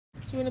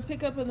So we're going to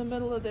pick up in the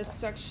middle of this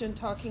section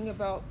talking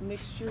about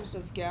mixtures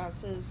of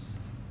gases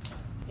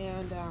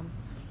and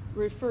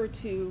refer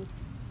to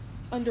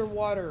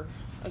underwater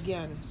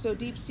again. So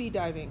deep sea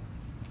diving.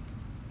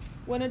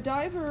 When a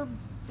diver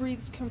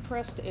breathes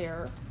compressed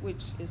air,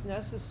 which is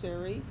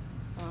necessary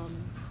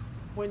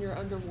when you're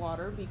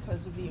underwater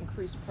because of the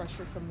increased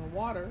pressure from the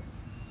water,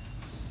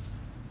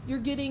 you're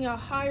getting a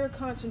higher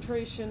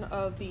concentration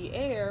of the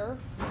air,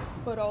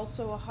 but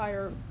also a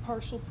higher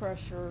partial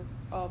pressure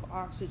of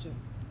oxygen.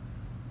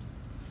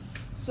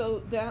 So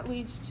that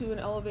leads to an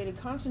elevated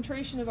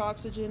concentration of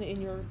oxygen in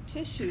your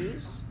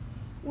tissues,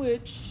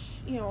 which,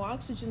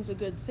 oxygen's a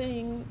good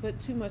thing, but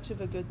too much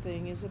of a good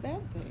thing is a bad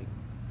thing,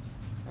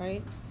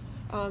 right?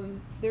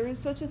 There is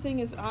such a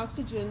thing as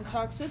oxygen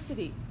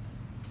toxicity.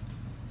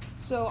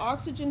 So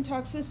oxygen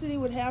toxicity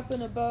would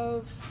happen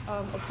above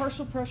a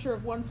partial pressure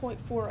of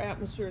 1.4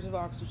 atmospheres of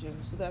oxygen.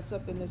 So that's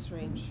up in this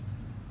range.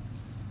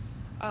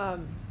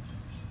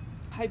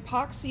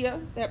 Hypoxia,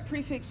 that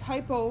prefix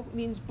hypo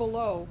means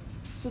below.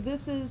 So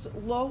this is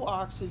low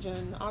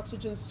oxygen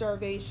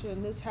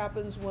starvation. This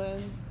happens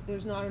when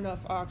there's not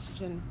enough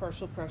oxygen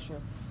partial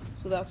pressure.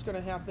 So that's going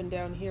to happen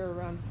down here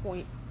around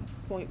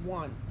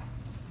 0.1.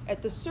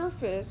 At the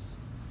surface,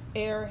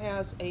 air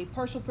has a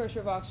partial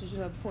pressure of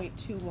oxygen of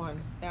 0.21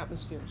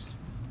 atmospheres,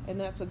 and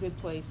that's a good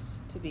place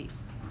to be.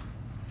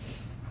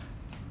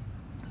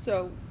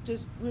 So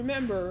just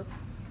remember,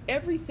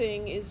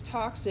 everything is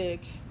toxic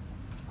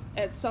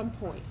at some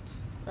point,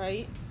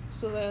 right?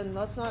 So then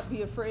let's not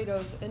be afraid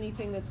of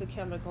anything that's a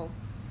chemical,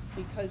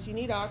 because you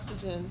need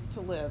oxygen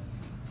to live,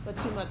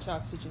 but too much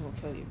oxygen will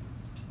kill you.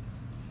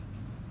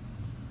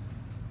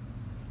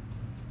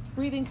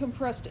 Breathing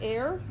compressed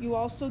air, you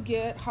also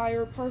get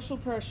higher partial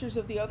pressures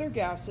of the other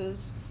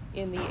gases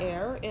in the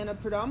air, and a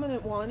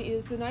predominant one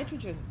is the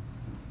nitrogen.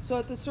 So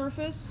at the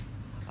surface,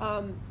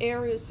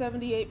 air is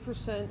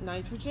 78%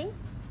 nitrogen.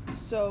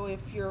 So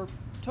if your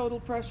total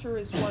pressure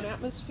is 1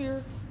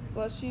 atmosphere,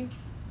 bless you,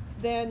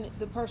 then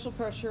the partial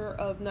pressure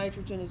of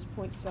nitrogen is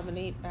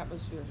 0.78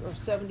 atmospheres, or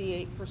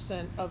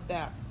 78% of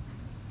that.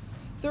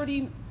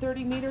 30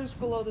 meters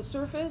below the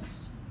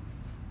surface,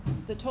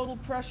 the total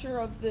pressure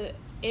of the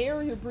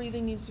air you're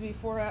breathing needs to be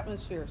 4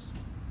 atmospheres.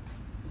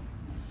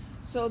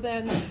 So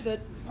then the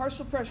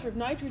partial pressure of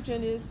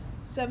nitrogen is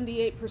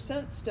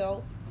 78%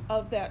 still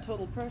of that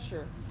total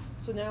pressure.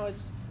 So now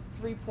it's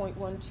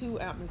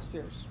 3.12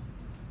 atmospheres.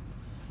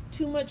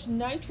 Too much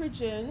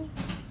nitrogen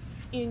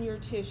in your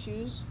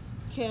tissues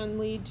can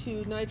lead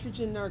to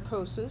nitrogen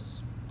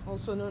narcosis,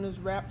 also known as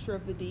rapture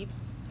of the deep,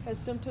 has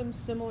symptoms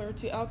similar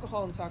to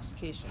alcohol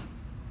intoxication.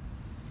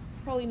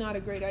 Probably not a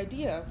great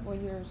idea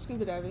when you're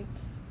scuba diving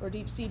or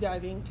deep sea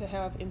diving to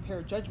have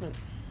impaired judgment.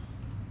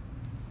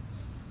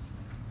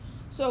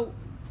 So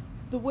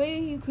the way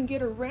you can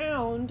get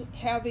around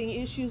having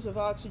issues of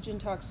oxygen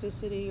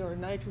toxicity or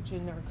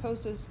nitrogen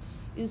narcosis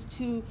is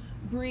to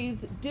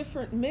breathe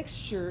different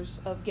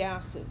mixtures of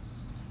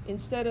gases.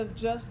 Instead of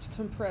just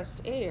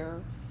compressed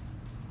air,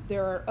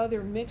 there are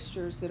other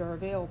mixtures that are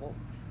available.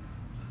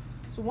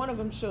 So one of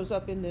them shows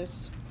up in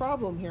this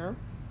problem here.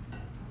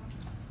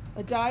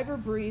 A diver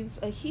breathes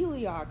a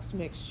heliox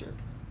mixture.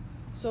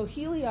 So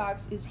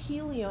heliox is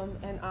helium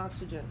and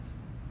oxygen.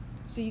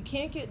 So you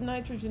can't get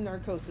nitrogen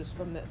narcosis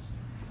from this.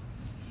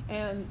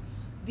 And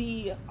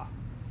the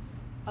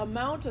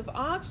amount of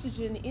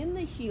oxygen in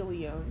the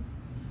helium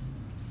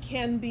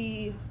can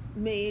be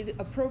made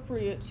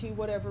appropriate to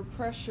whatever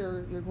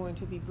pressure you're going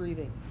to be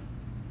breathing.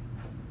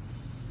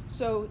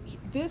 So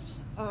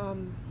this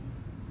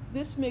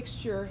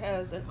mixture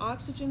has an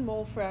oxygen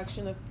mole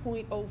fraction of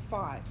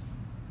 0.05.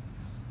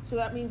 So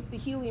that means the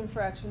helium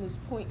fraction is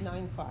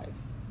 0.95.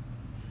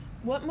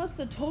 What must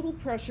the total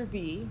pressure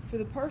be for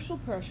the partial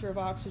pressure of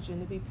oxygen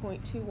to be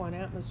 0.21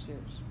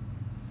 atmospheres?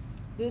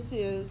 This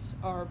is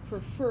our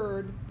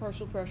preferred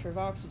partial pressure of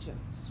oxygen.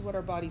 This is what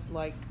our body's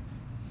like.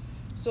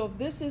 So if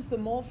this is the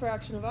mole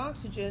fraction of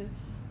oxygen,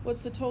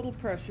 what's the total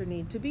pressure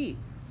need to be?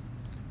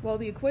 Well,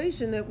 the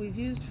equation that we've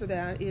used for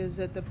that is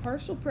that the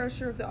partial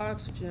pressure of the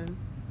oxygen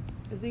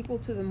is equal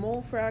to the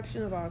mole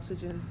fraction of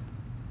oxygen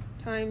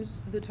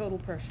times the total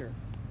pressure.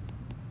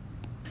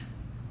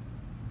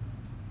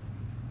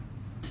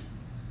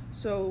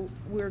 So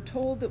we're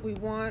told that we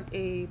want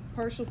a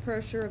partial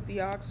pressure of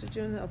the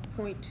oxygen of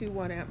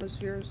 0.21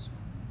 atmospheres,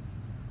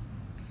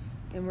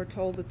 and we're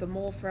told that the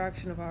mole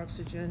fraction of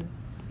oxygen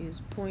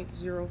is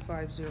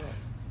 0.050.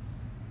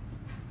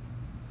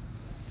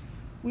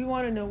 We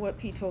want to know what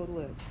P total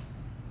is.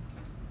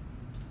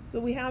 So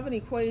we have an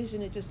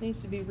equation, it just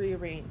needs to be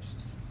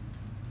rearranged.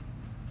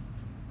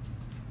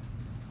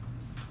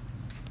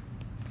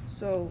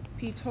 So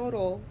P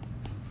total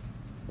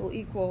will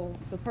equal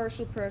the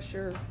partial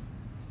pressure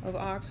of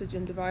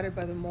oxygen divided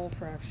by the mole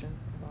fraction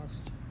of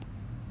oxygen.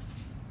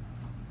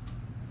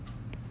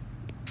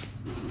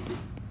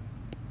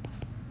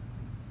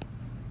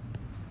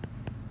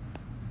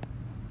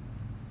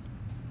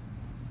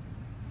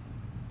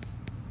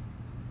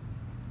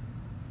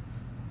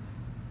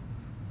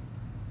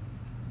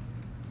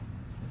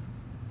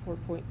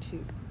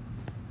 .2.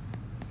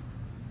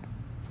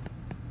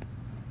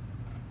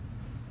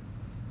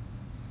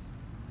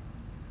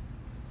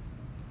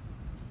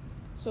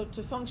 So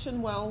to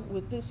function well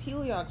with this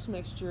Heliox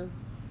mixture,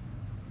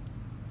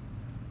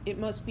 it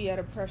must be at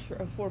a pressure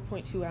of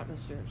 4.2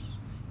 atmospheres.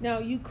 Now,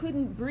 you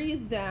couldn't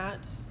breathe that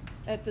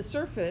at the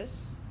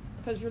surface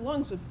because your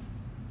lungs would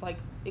like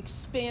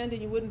expand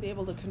and you wouldn't be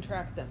able to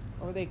contract them,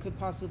 or they could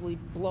possibly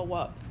blow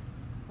up,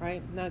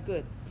 right? Not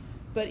good.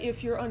 But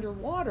if you're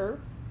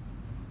underwater,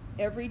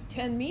 every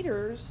 10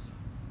 meters,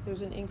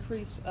 there's an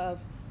increase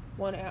of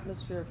 1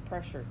 atmosphere of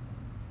pressure.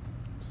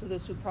 So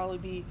this would probably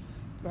be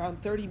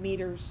around 30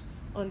 meters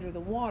under the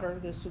water.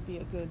 This would be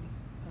a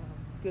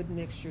good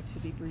mixture to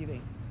be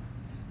breathing.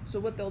 So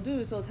what they'll do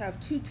is they'll have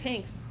 2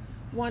 tanks,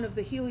 one of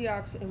the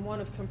Heliox and one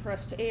of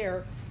compressed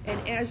air,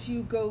 and as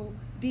you go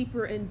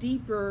deeper and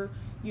deeper,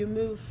 you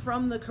move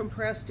from the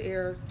compressed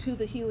air to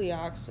the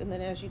Heliox, and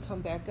then as you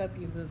come back up,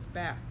 you move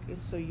back,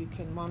 and so you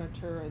can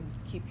monitor and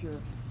keep your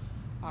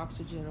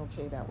oxygen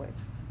okay that way.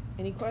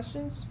 Any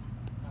questions?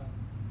 Another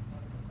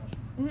quick question.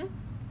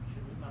 Mm-hmm.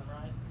 Should we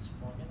memorize this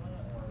formula,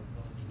 or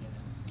will it be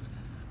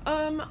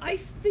given? I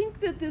think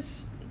that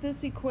this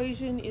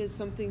equation is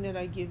something that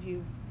I give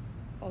you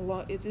a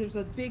lot. There's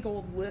a big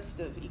old list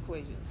of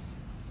equations.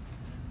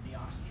 The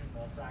oxygen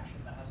mole fraction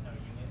that has no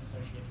unit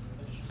associated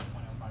with it is just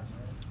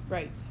 0.050.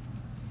 Right.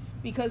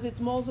 Because it's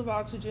moles of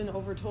oxygen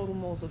over total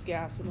moles of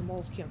gas, and the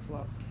moles cancel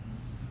out.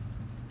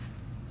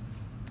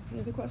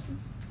 Any other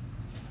questions?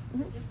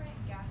 Mm-hmm.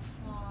 Different gas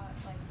law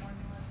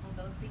formulas,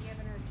 will those be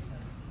given, or do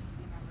those need to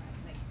be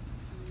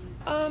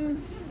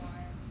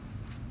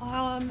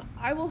memorized?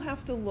 I will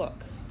have to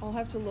look. I'll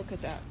have to look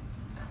at that.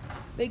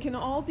 They can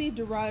all be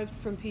derived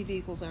from PV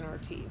equals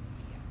nRT,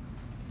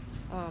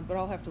 but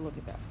I'll have to look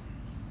at that.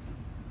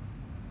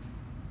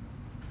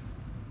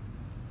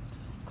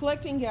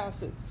 Collecting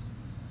gases.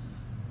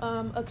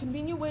 A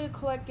convenient way to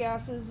collect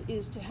gases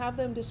is to have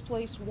them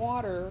displace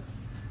water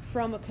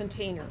from a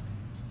container.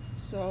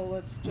 So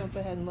let's jump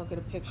ahead and look at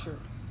a picture.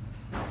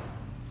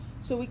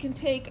 So we can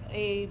take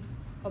a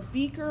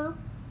beaker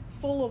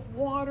full of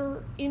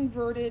water,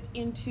 invert it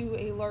into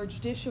a large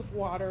dish of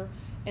water,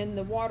 and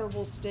the water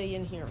will stay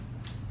in here.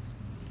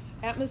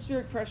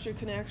 Atmospheric pressure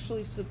can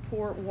actually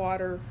support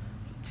water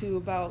to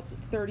about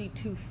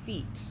 32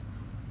 feet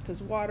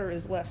because water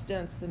is less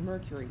dense than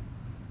mercury.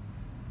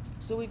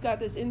 So we've got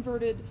this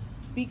inverted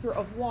beaker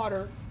of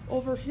water.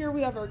 Over here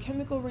we have our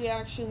chemical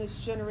reaction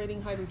that's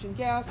generating hydrogen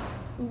gas.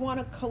 We want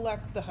to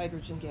collect the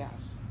hydrogen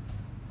gas.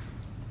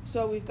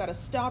 So we've got a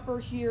stopper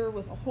here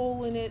with a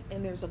hole in it,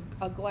 and there's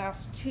a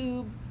glass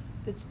tube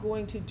that's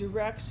going to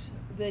direct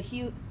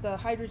the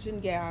hydrogen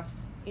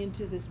gas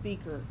into this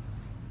beaker.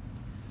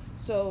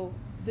 So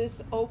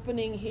this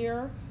opening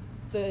here,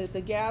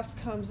 the gas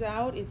comes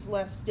out, it's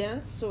less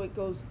dense, so it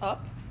goes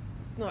up.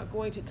 It's not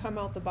going to come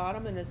out the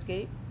bottom and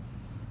escape.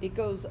 It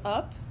goes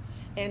up,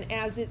 and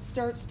as it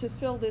starts to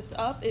fill this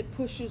up, it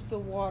pushes the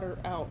water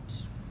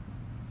out.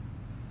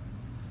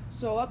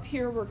 So up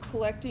here we're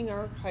collecting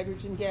our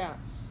hydrogen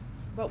gas.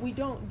 But we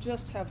don't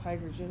just have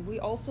hydrogen, we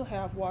also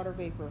have water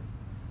vapor.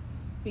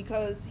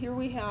 Because here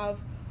we have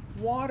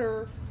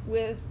water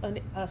with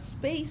a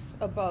space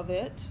above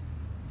it,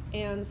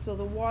 and so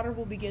the water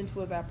will begin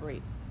to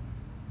evaporate.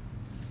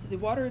 So the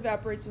water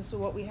evaporates, and so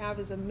what we have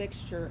is a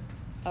mixture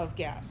of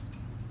gas.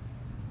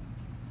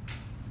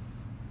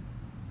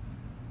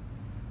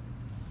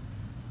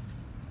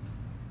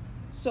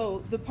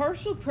 So the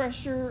partial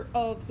pressure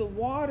of the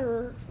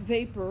water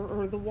vapor,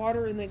 or the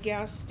water in the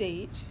gas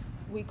state,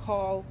 we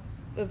call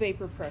the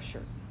vapor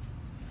pressure.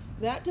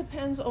 That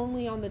depends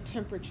only on the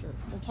temperature.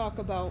 We'll talk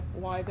about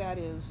why that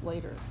is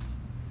later.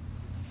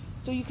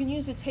 So you can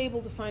use a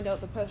table to find out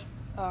the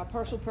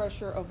partial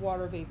pressure of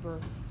water vapor.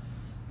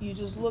 You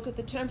just look at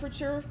the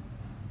temperature,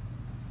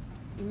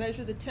 you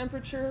measure the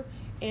temperature,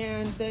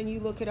 and then you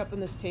look it up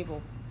in this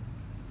table,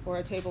 or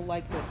a table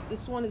like this.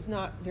 This one is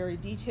not very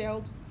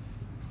detailed.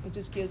 It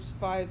just gives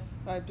 5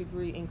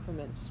 degree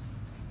increments.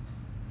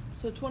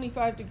 So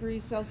 25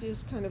 degrees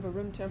Celsius, kind of a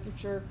room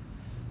temperature.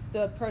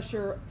 The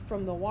pressure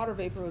from the water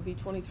vapor would be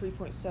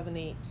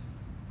 23.78.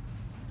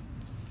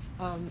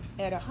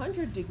 At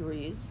 100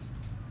 degrees,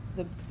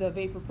 the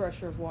vapor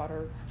pressure of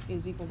water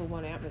is equal to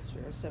 1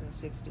 atmosphere,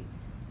 760.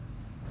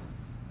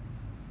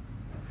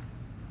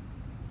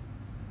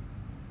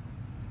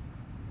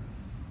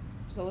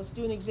 So let's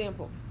do an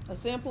example. A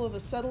sample of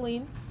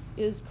acetylene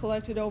is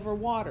collected over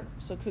water,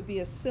 so it could be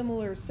a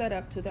similar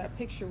setup to that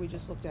picture we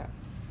just looked at.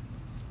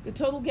 The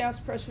total gas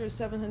pressure is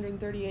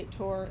 738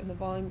 torr, and the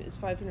volume is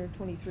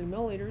 523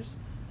 milliliters.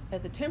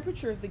 At the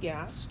temperature of the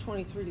gas,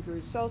 23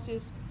 degrees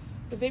Celsius,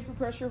 the vapor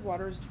pressure of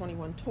water is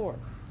 21 torr.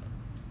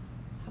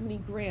 How many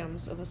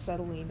grams of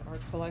acetylene are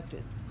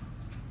collected?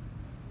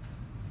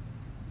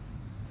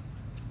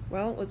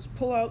 Well, let's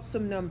pull out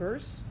some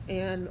numbers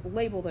and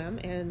label them,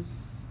 and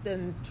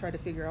then try to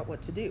figure out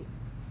what to do.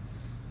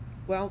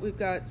 Well, we've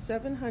got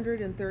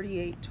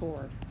 738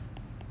 torr.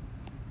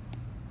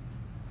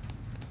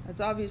 That's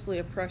obviously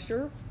a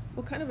pressure.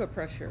 What kind of a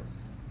pressure?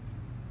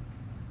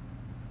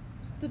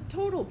 It's the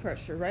total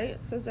pressure, right?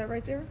 It says that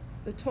right there.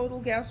 The total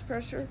gas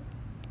pressure.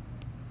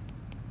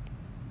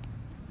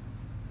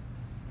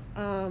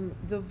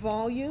 The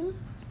volume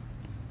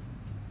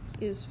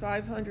is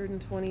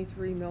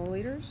 523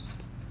 milliliters.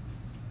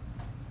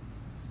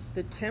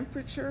 The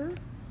temperature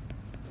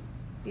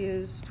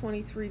is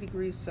 23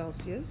 degrees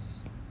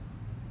Celsius.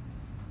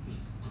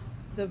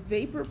 The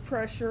vapor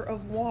pressure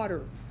of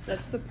water,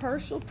 that's the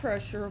partial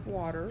pressure of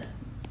water,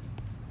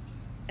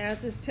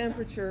 at this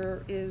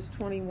temperature is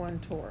 21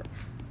 torr.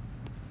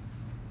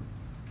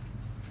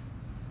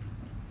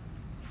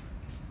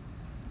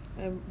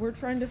 And we're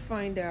trying to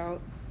find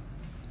out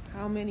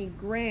how many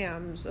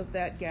grams of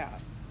that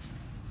gas.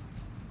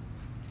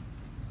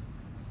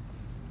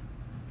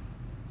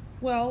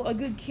 Well, a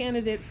good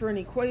candidate for an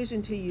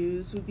equation to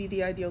use would be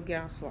the ideal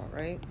gas law,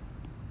 right?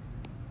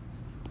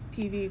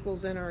 PV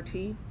equals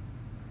nRT.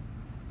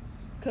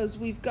 Because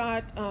we've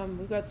got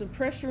some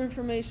pressure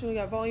information, we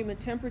got volume and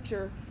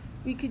temperature.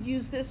 We could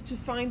use this to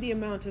find the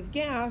amount of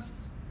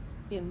gas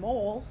in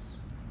moles.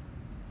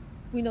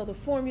 We know the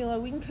formula,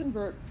 we can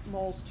convert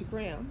moles to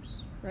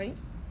grams, right?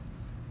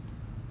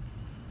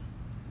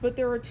 But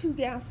there are two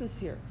gases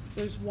here.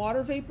 There's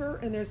water vapor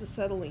and there's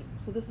acetylene.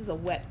 So this is a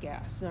wet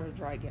gas, not a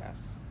dry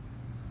gas.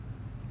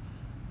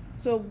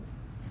 So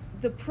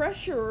the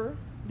pressure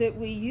that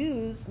we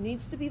use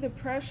needs to be the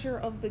pressure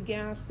of the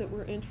gas that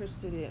we're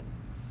interested in.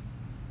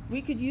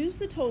 We could use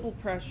the total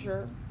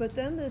pressure, but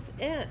then this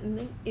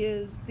N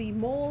is the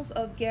moles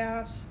of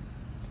gas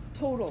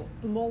total,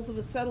 the moles of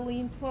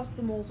acetylene plus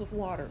the moles of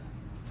water.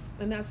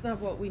 And that's not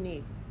what we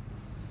need.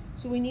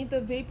 So we need the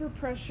vapor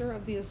pressure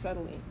of the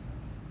acetylene.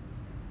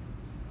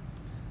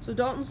 So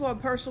Dalton's law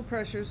of partial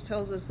pressures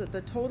tells us that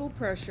the total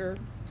pressure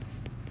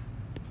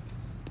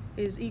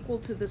is equal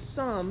to the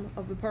sum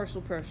of the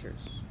partial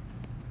pressures.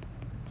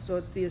 So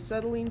it's the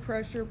acetylene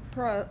pressure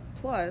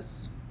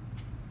plus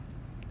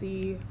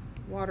the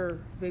water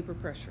vapor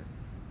pressure.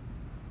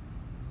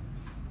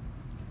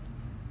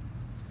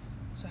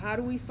 So how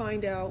do we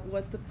find out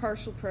what the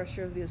partial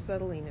pressure of the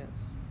acetylene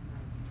is?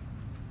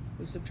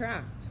 We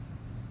subtract,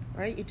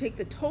 right? You take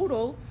the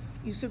total,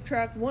 you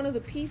subtract one of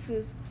the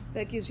pieces,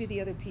 that gives you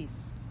the other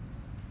piece.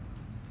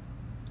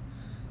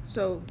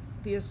 So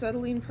the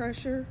acetylene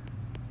pressure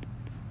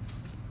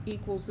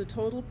equals the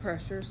total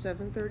pressure,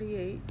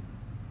 738,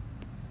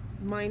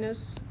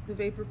 minus the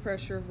vapor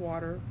pressure of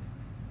water,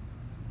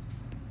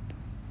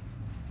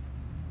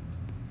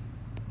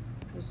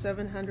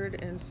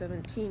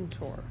 717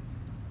 torr.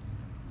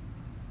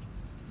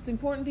 It's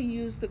important to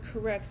use the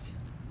correct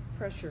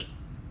pressure.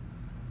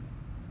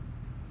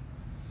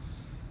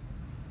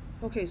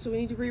 Okay, so we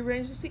need to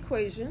rearrange this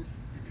equation.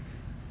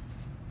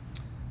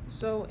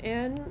 So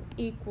N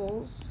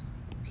equals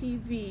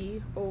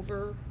PV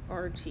over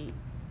RT.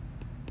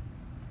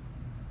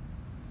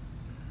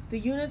 The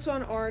units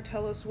on R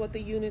tell us what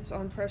the units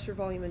on pressure,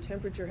 volume, and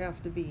temperature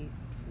have to be.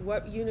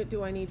 What unit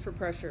do I need for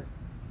pressure?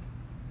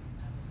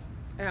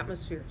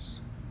 Atmospheres.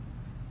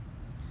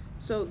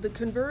 So the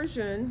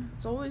conversion,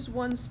 it's always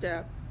one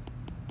step,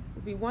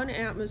 will be 1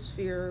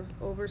 atmosphere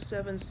over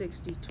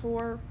 760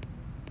 torr.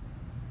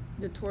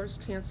 The torrs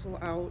cancel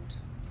out.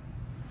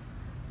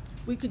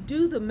 We could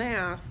do the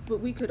math, but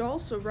we could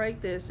also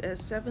write this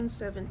as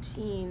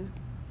 717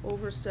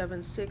 over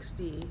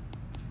 760.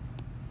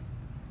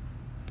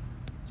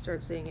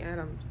 Start saying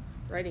atom,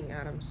 writing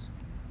atoms,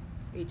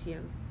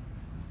 ATM.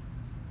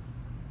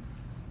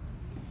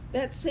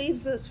 That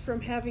saves us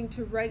from having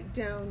to write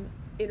down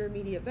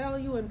intermediate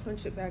value and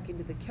punch it back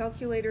into the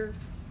calculator,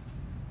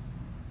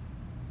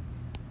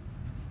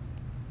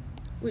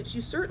 which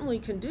you certainly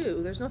can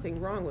do. There's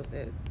nothing wrong with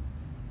it.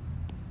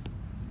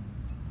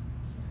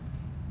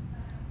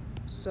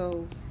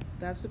 So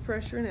that's the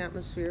pressure in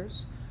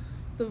atmospheres.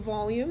 The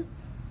volume,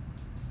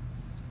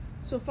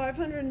 so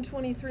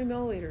 523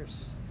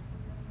 milliliters.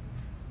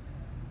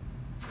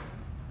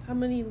 How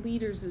many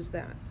liters is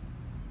that?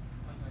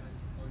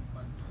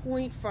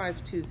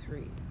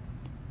 0.523.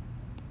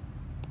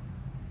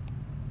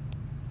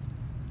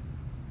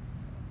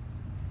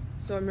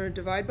 So I'm going to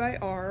divide by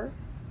R,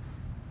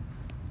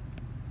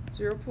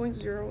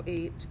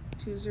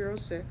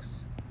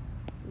 0.08206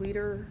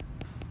 liter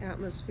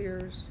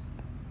atmospheres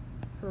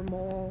per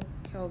mole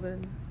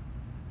Kelvin.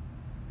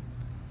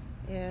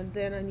 And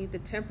then I need the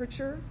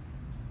temperature.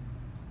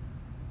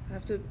 I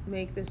have to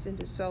make this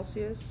into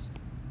Celsius.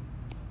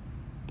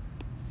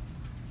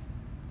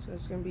 So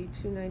it's going to be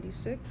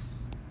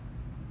 296.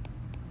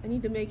 I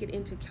need to make it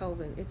into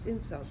Kelvin. It's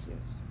in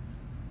Celsius.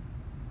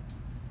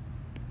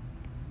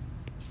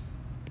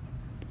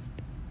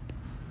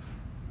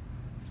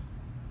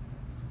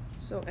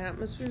 So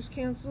atmospheres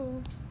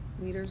cancel,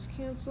 liters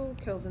cancel,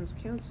 kelvins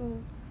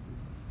cancel.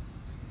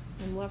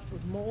 I'm left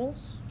with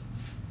moles.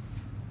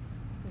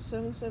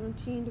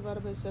 717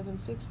 divided by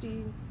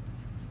 760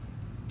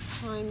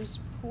 times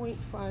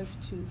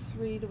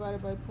 0.523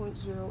 divided by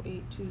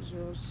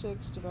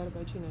 0.08206 divided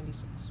by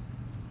 296.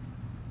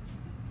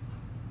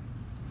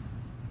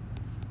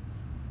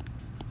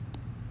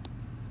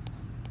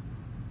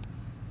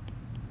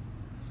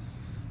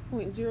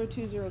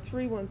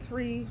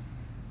 .020313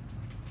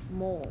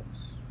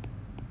 moles.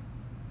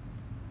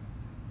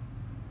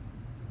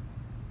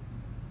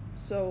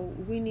 So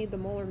we need the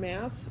molar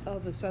mass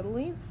of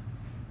acetylene.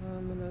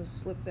 I'm going to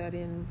slip that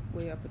in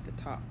way up at the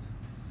top.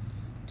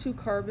 2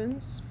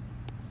 carbons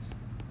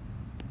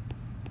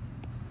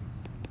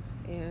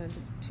and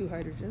 2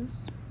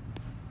 hydrogens.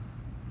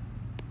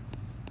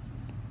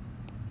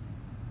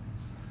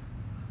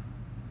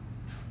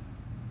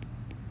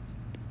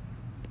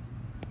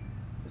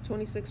 The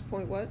 26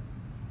 point what?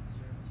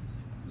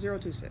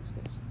 026,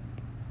 thank you.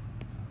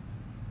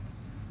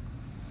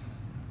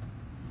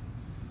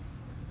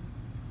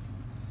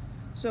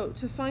 So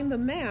to find the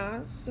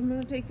mass, I'm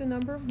going to take the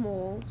number of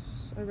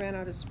moles. I ran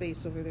out of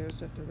space over there,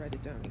 so I have to write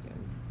it down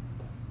again.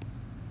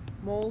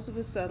 Moles of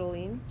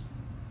acetylene,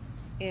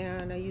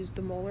 and I use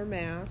the molar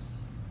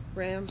mass,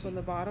 grams on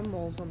the bottom,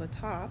 moles on the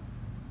top.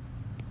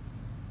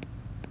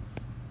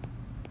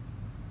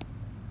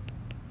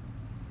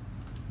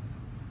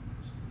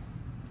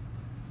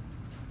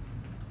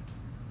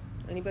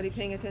 Anybody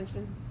paying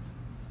attention?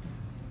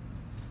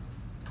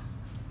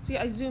 See,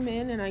 I zoom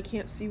in and I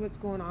can't see what's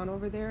going on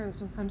over there, and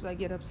sometimes I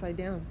get upside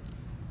down.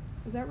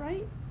 Is that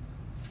right?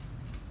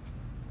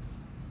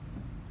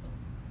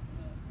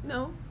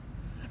 No.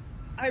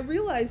 I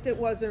realized it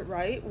wasn't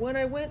right when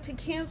I went to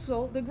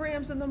cancel the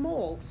grams and the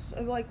moles.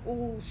 I'm like,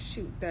 oh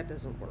shoot, that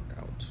doesn't work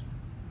out.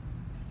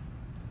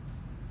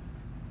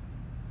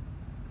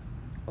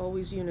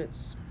 Always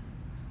units.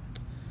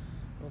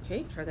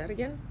 Okay, try that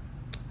again.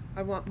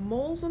 I want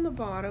moles on the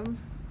bottom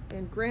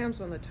and grams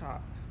on the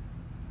top.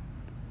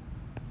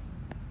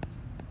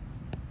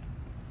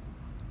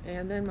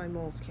 And then my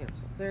moles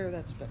cancel. There,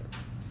 that's better.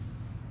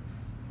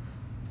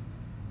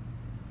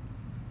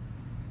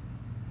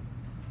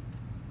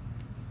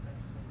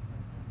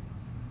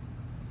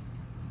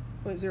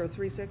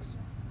 .036.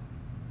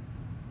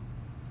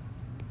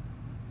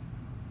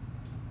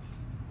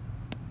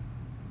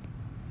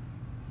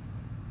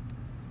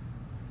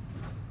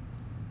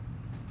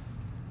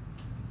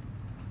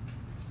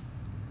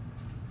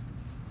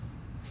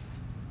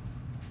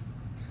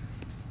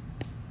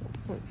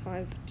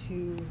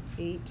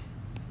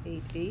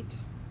 .52888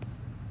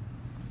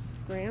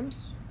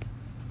 grams.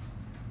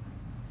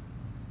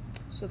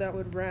 So that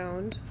would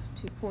round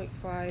to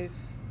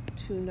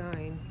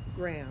 0.529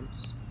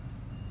 grams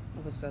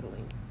of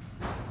acetylene.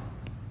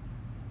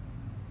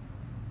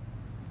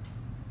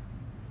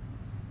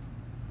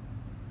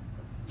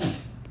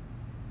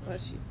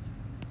 Bless you.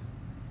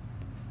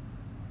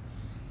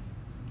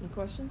 Any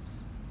questions?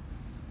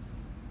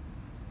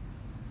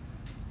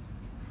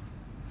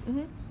 Mm-hmm.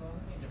 So the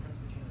only difference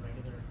between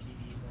regular TD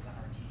equals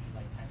NRT,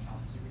 like time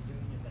counts you've been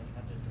doing, is that you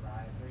have to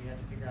derive, or you have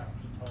to figure out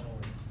P total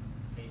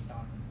based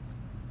on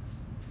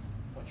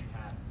what you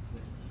had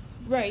with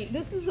C. Right.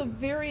 This is a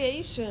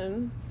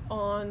variation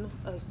on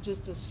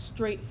just a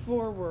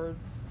straightforward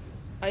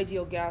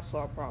ideal gas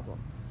law problem.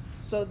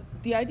 So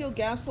the ideal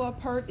gas law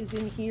part is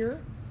in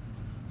here,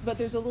 but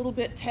there's a little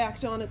bit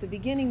tacked on at the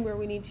beginning where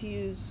we need to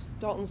use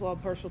Dalton's law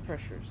of partial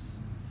pressures.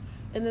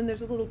 And then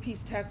there's a little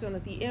piece tacked on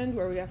at the end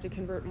where we have to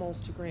convert moles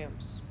to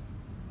grams.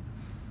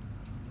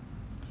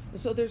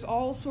 So there's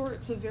all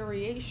sorts of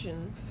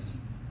variations.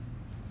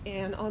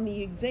 And on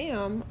the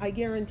exam, I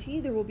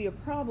guarantee there will be a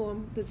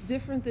problem that's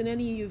different than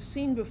any you've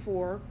seen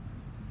before.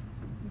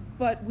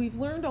 But we've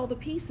learned all the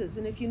pieces.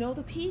 And if you know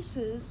the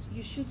pieces,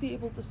 you should be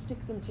able to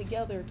stick them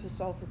together to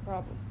solve the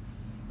problem.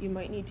 You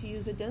might need to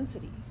use a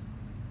density,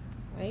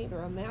 right?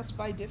 Or a mass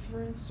by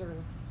difference, or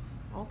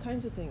all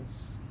kinds of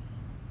things.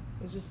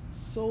 There's just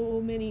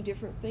so many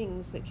different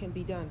things that can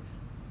be done.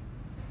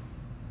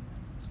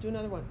 Let's do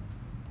another one.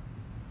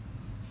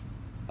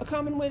 A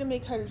common way to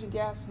make hydrogen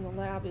gas in the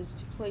lab is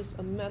to place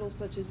a metal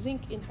such as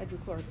zinc in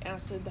hydrochloric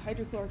acid. The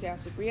hydrochloric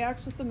acid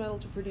reacts with the metal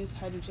to produce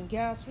hydrogen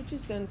gas, which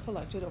is then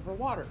collected over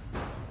water.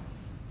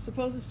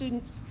 Suppose a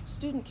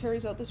student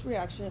carries out this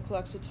reaction and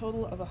collects a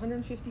total of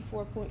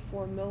 154.4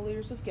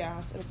 milliliters of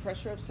gas at a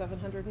pressure of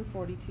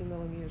 742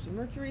 millimeters of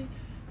mercury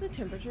and a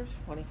temperature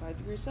of 25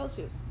 degrees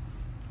Celsius.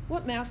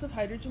 What mass of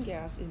hydrogen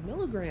gas in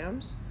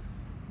milligrams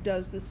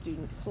does the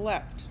student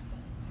collect?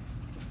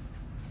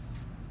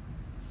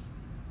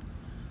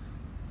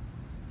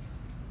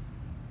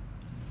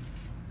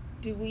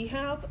 Do we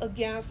have a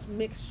gas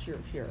mixture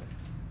here?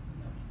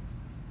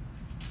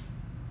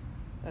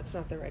 That's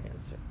not the right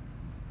answer.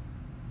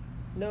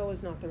 No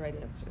is not the right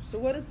answer. So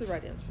what is the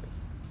right answer?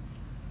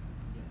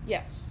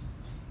 Yes.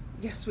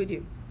 Yes, we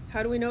do.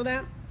 How do we know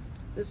that?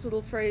 This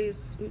little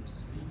phrase,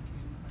 oops.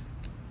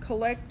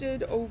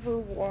 Collected over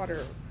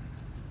water.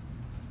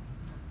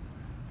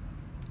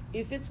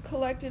 If it's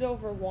collected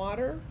over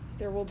water,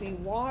 there will be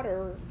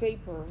water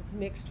vapor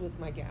mixed with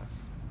my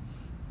gas.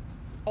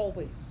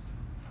 Always.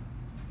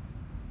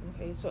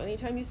 Okay, so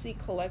anytime you see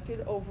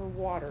collected over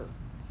water,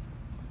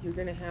 you're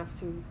going to have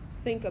to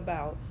think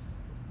about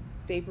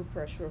vapor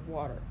pressure of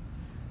water.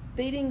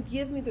 They didn't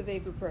give me the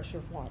vapor pressure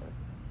of water.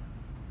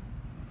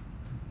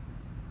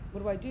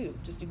 What do I do?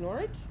 Just ignore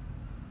it?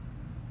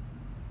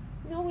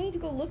 No, we need to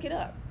go look it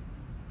up.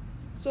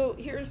 So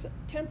here's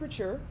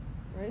temperature,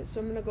 right? So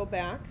I'm going to go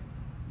back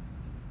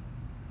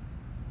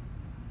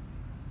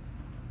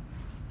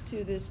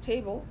to this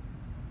table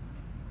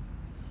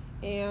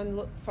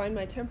and find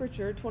my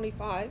temperature,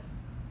 25.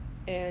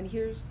 And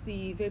here's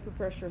the vapor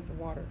pressure of the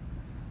water.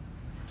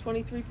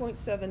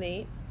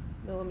 23.78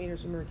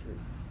 millimeters of mercury.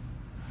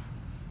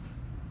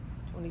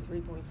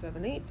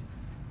 23.78,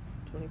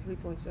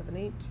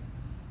 23.78,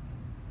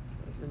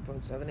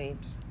 23.78,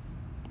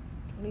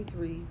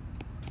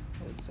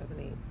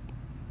 23.78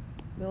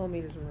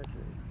 millimeters of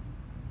mercury.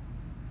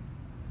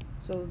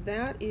 So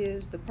that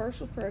is the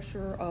partial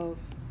pressure of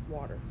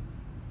water.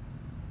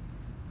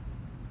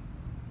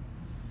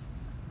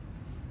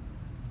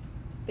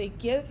 They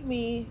give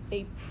me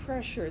a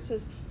pressure. It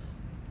says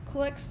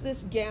collects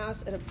this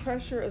gas at a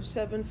pressure of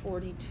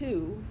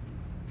 742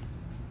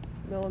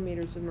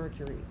 millimeters of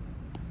mercury.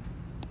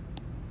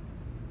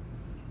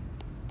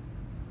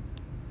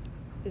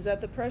 Is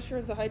that the pressure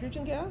of the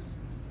hydrogen gas?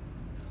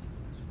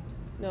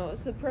 No,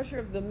 it's the pressure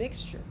of the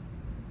mixture.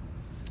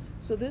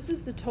 So this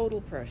is the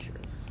total pressure.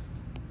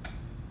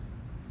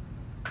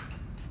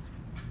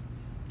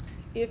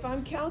 If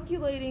I'm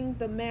calculating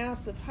the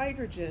mass of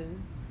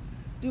hydrogen,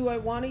 do I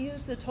want to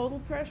use the total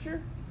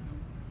pressure?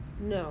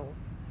 No.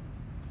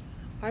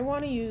 I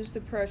want to use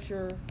the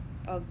pressure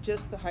of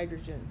just the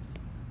hydrogen.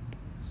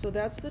 So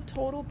that's the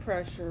total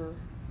pressure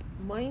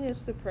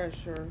minus the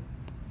pressure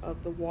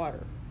of the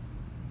water.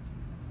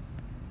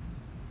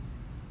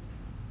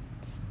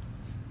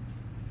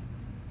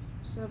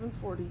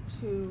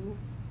 $742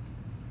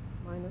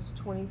 minus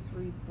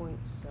 23.78.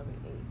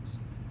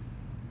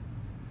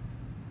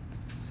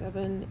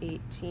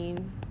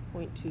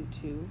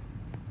 718.22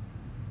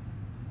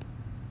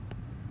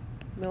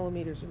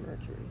 millimeters of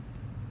mercury.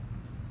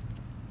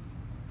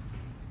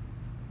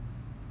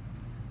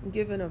 I'm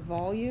given a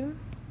volume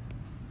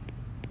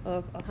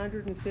of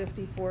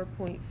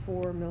 154.4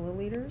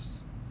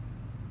 milliliters.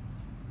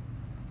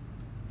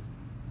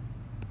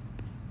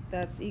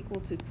 That's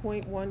equal to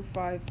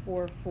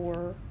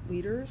 0.1544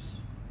 liters.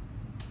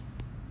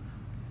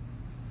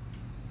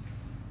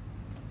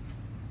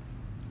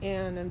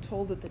 And I'm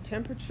told that the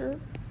temperature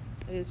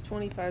is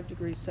 25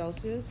 degrees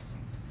Celsius.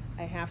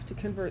 I have to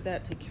convert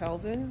that to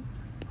Kelvin.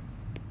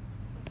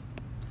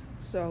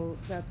 So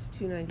that's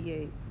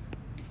 298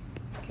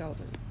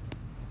 Kelvin.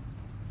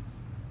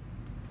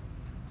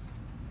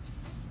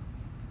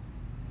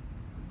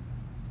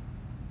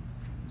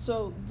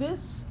 So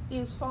this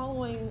is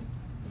following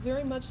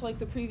very much like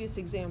the previous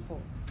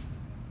example.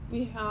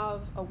 We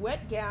have a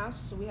wet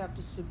gas, so we have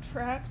to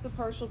subtract the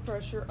partial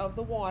pressure of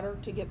the water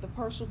to get the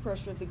partial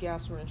pressure of the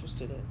gas we're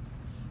interested in.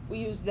 We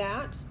use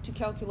that to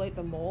calculate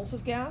the moles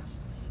of gas,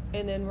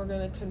 and then we're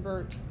going to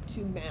convert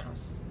to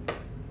mass.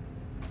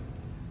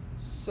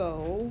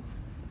 So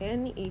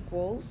N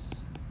equals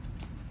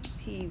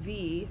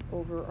PV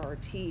over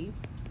RT.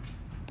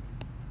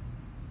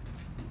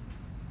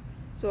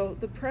 So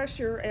the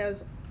pressure,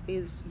 as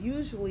is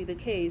usually the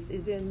case,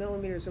 is in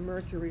millimeters of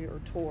mercury or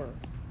torr.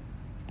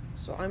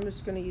 So I'm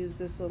just going to use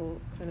this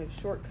little kind of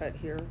shortcut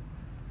here.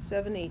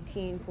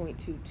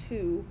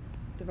 718.22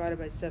 divided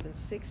by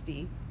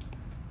 760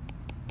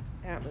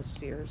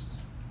 atmospheres.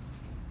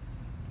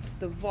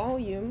 The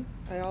volume,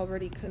 I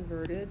already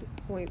converted,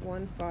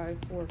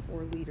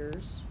 0.1544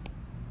 liters.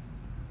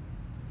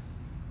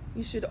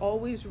 You should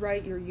always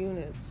write your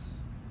units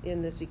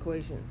in this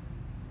equation.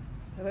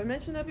 Have I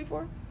mentioned that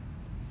before?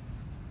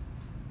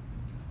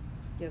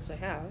 Yes, I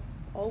have.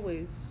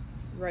 Always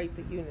write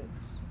the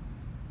units.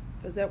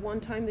 Because that one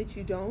time that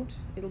you don't,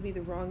 it'll be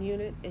the wrong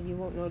unit and you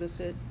won't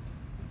notice it.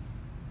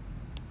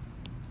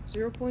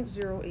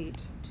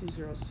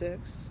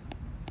 0.08206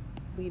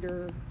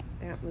 liter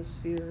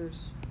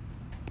atmospheres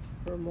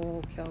per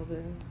mole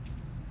Kelvin.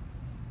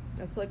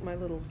 That's like my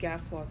little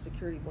gas law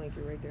security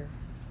blanket right there.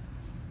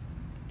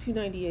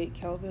 298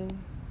 Kelvin.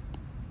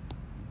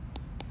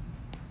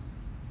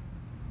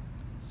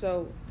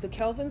 So the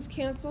kelvins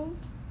cancel,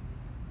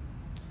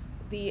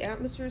 the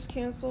atmospheres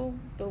cancel,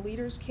 the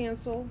liters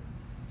cancel.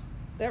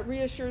 That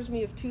reassures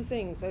me of two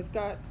things. I've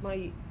got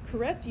my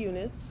correct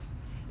units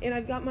and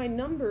I've got my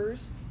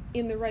numbers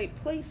in the right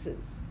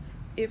places.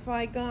 If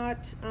I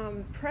got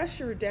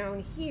pressure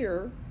down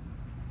here,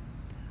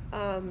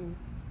 then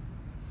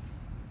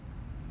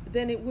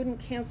it wouldn't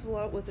cancel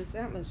out with this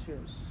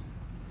atmospheres.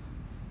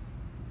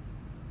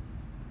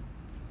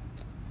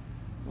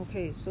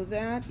 Okay, so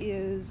that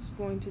is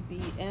going to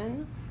be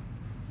N,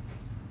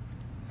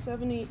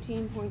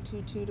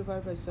 718.22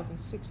 divided by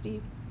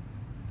 760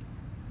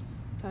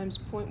 times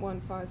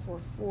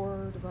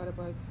 0.1544 divided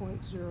by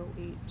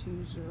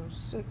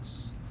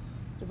 0.08206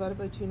 divided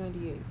by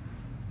 298.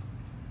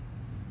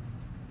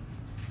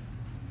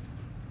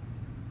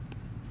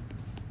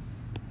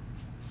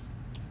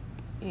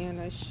 And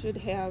I should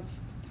have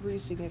 3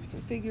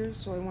 significant figures,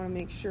 so I want to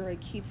make sure I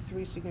keep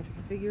 3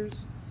 significant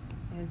figures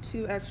and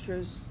 2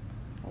 extras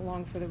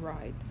along for the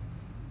ride.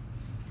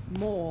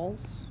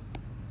 Moles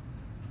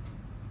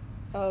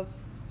of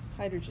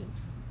hydrogen.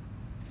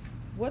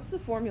 What's the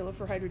formula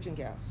for hydrogen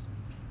gas?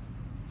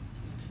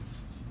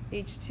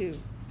 H2.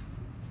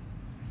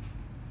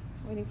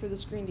 Waiting for the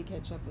screen to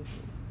catch up with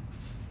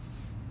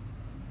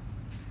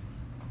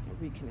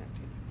me.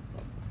 Reconnecting.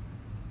 Lovely.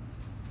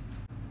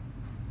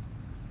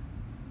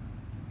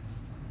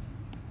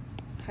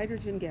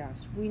 hydrogen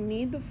gas. We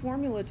need the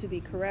formula to be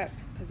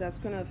correct because that's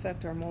going to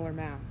affect our molar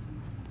mass.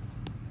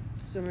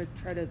 So I'm going to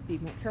try to be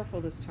more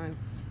careful this time.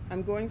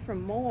 I'm going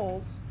from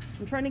moles.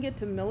 I'm trying to get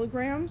to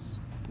milligrams,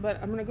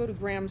 but I'm going to go to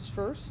grams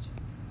first.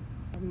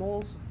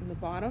 Moles in the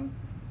bottom.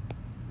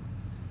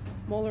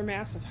 Molar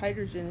mass of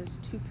hydrogen is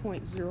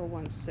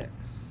 2.016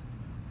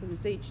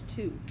 because it's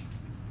H2.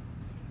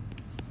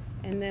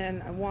 And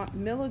then I want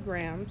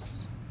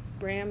milligrams,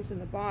 grams in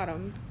the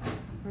bottom.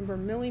 Remember,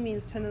 milli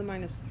means 10 to the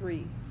minus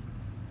 3.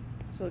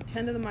 So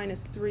 10 to the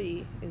minus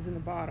 3 is in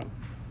the bottom.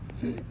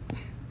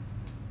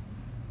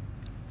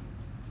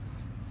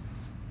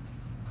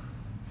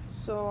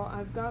 So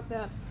I've got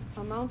that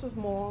amount of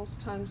moles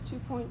times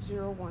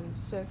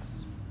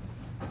 2.016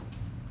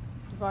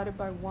 divided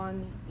by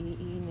 1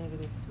 EE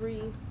negative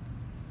 3.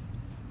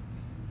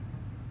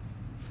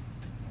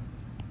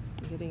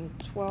 I'm getting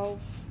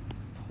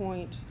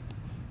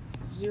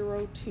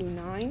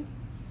 12.029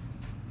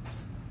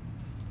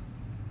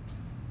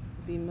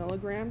 would be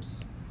milligrams.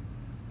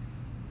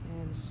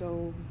 And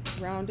so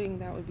rounding,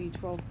 that would be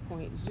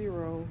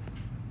 12.0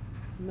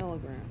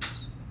 milligrams.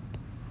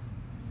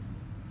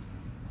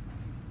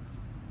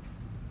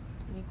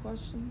 Any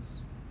questions?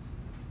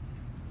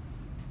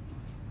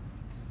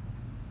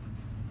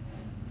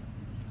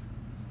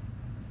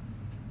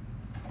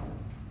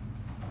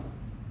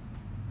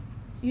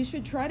 You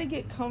should try to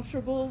get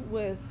comfortable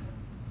with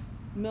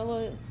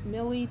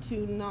milli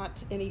to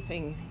not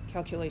anything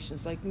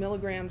calculations, like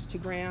milligrams to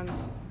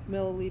grams,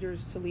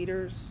 milliliters to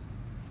liters.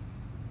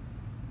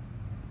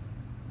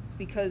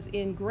 Because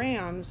in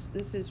grams,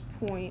 this is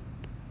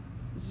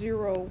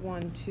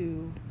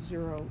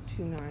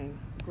 0.012029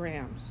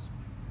 grams.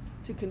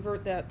 To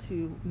convert that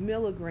to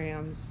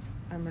milligrams,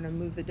 I'm going to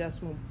move the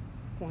decimal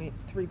point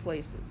 3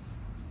 places.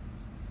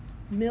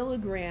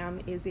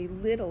 Milligram is a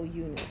little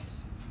unit.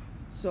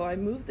 So I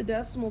move the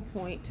decimal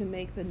point to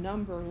make the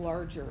number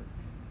larger.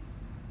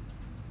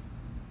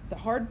 The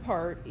hard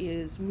part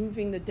is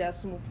moving the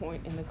decimal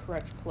point in the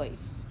correct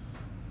place.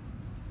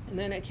 And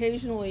then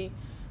occasionally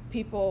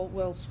people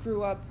will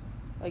screw up,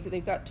 like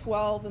they've got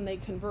 12 and they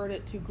convert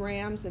it to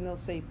grams and they'll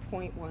say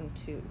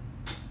 0.12.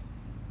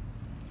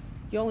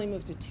 You only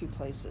move to 2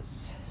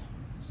 places,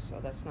 so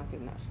that's not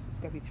good enough. It's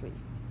got to be 3.